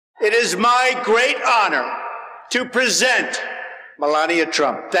it is my great honor to present Melania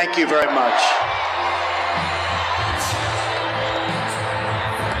Trump. Thank you very much.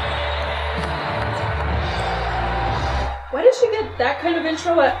 Why did she get that kind of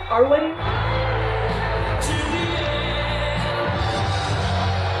intro at our wedding?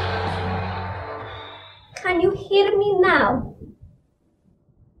 Can you hear me now?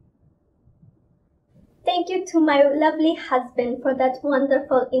 Thank you to my lovely husband for that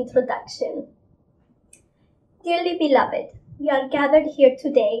wonderful introduction. Dearly beloved, we are gathered here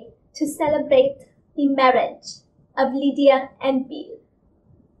today to celebrate the marriage of Lydia and Bill.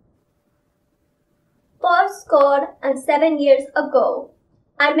 7 years ago,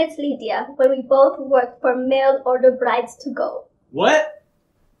 I met Lydia when we both worked for Mail Order Brides to Go. What?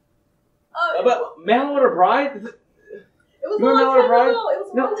 About mail order bride? It was a long time ago. It was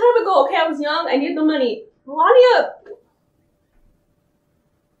a long time ago. Okay, I was young. I needed the money. Melania!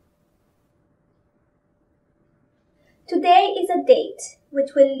 Today is a date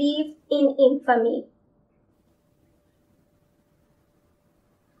which will live in infamy.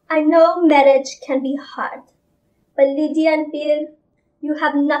 I know marriage can be hard, but Lydia and Bill, you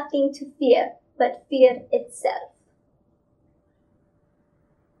have nothing to fear but fear itself.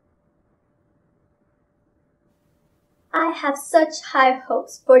 I have such high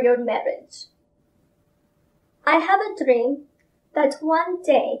hopes for your marriage. I have a dream that one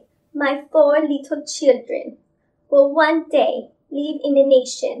day my 4 little children will one day live in a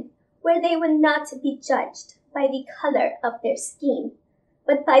nation where they will not be judged by the color of their skin,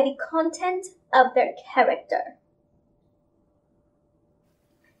 but by the content of their character.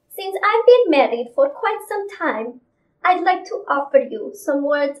 Since I've been married for quite some time, I'd like to offer you some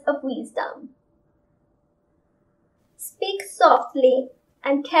words of wisdom. Speak softly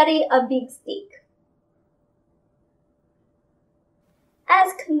and carry a big stick.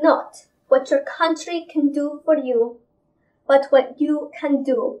 Ask not what your country can do for you, but what you can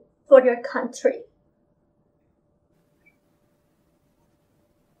do for your country.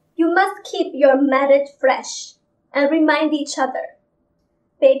 You must keep your marriage fresh and remind each other,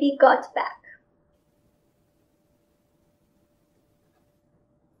 baby got back.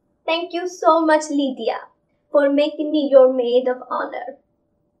 Thank you so much, Lydia, for making me your maid of honor.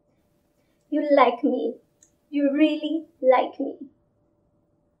 You like me. You really like me.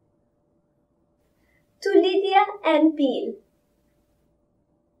 To Lydia and Bill,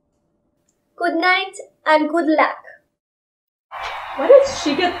 good night and good luck. Why did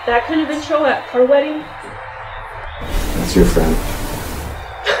she get that kind of intro at our wedding? That's your friend.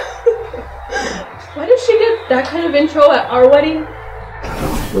 Why did she get that kind of intro at our wedding?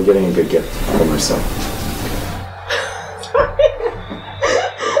 Oh, we're getting a good gift for myself.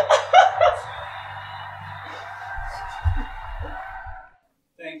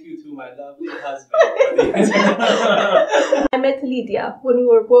 Thank you to my lovely husband. I met Lydia when we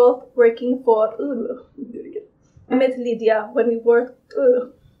were both working for... I met Lydia when we worked...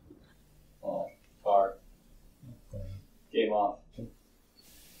 Oh, hard. Game off.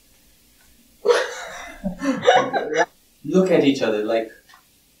 Look at each other like,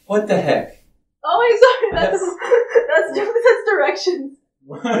 what the heck? Oh, I'm sorry, that's directions.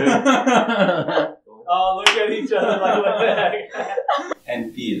 Oh, look at each other like, what the heck?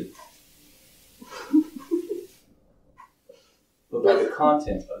 And feel. Look at the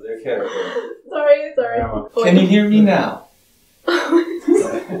content of their character. Sorry. Can you hear me now?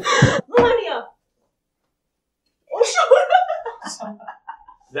 Melania! Oh,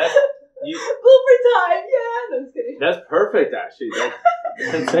 That's you. Blooper time! Yeah, no, I'm just kidding. That's perfect, actually.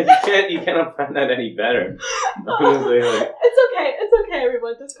 That's like you cannot find that any better. It's okay,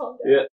 everyone. Just calm down. Yeah.